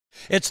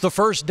It's the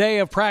first day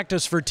of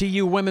practice for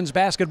TU women's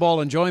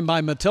basketball, and joined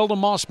by Matilda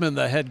Mossman,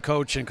 the head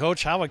coach. And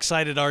Coach, how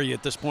excited are you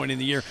at this point in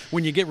the year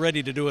when you get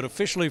ready to do it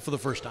officially for the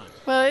first time?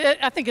 Well,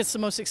 I think it's the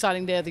most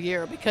exciting day of the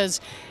year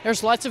because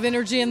there's lots of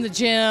energy in the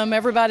gym.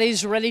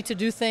 Everybody's ready to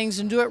do things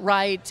and do it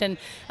right, and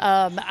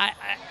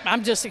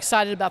I'm just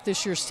excited about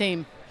this year's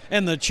team.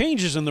 And the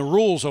changes in the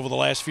rules over the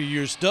last few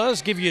years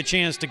does give you a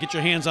chance to get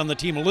your hands on the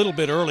team a little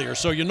bit earlier,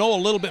 so you know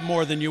a little bit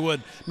more than you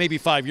would maybe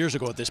 5 years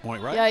ago at this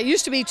point, right? Yeah, it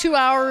used to be 2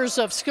 hours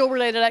of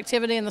skill-related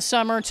activity in the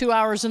summer, 2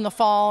 hours in the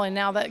fall, and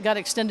now that got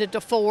extended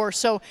to 4.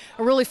 So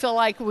I really feel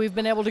like we've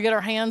been able to get our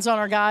hands on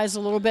our guys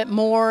a little bit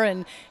more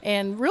and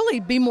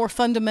really be more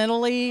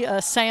fundamentally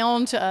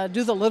sound,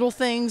 do the little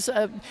things,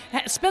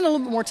 spend a little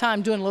bit more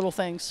time doing little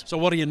things. So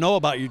what do you know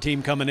about your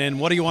team coming in?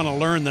 What do you want to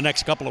learn the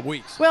next couple of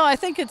weeks? Well, I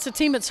think it's a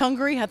team that's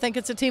hungry. I think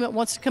it's a team that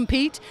wants to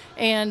compete,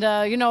 and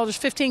there's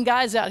 15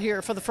 guys out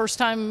here for the first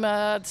time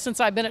since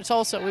I've been at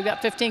Tulsa. We've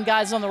got 15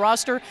 guys on the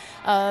roster.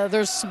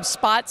 There's some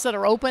spots that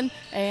are open,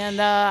 and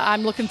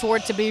I'm looking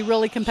forward to be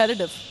really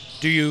competitive.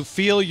 Do you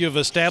feel you've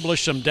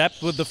established some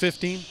depth with the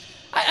 15?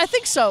 I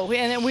think so,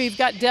 and we've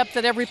got depth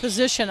at every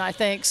position, I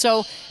think.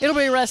 So it'll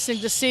be interesting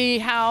to see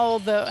how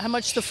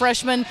much the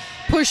freshmen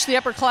push the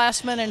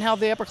upperclassmen and how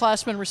the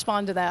upperclassmen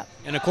respond to that.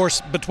 And of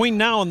course, between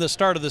now and the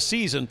start of the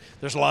season,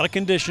 there's a lot of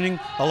conditioning,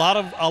 a lot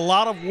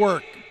of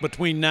work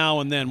between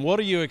now and then. What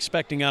are you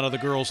expecting out of the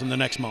girls in the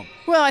next month?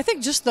 Well, I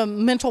think just the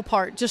mental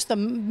part, just the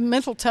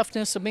mental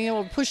toughness of being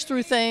able to push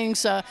through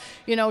things.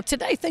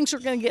 Today things are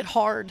going to get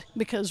hard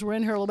because we're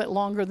in here a little bit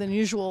longer than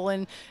usual,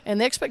 and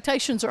the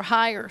expectations are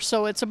higher.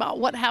 So it's about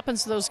what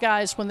happens to those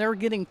guys when they're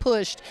getting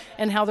pushed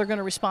and how they're going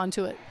to respond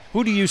to it.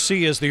 Who do you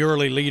see as the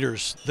early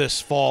leaders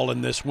this fall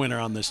and this winter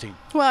on this team?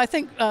 Well, I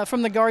think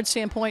from the guard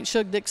standpoint,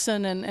 Shug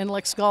Dixon and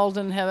Lex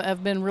Galden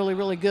have been really,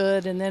 really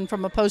good. And then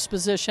from a post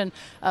position,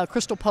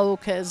 Crystal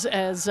Polk has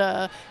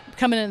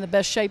coming in the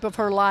best shape of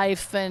her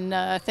life, and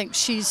I think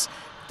she's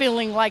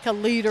feeling like a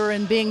leader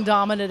and being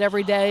dominant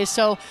every day.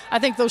 So I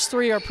think those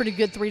three are a pretty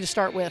good three to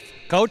start with.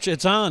 Coach,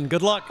 it's on.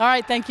 Good luck. All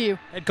right, thank you.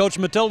 Head coach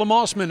Matilda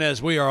Mossman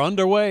as we are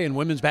underway in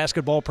women's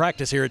basketball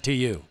practice here at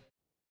TU.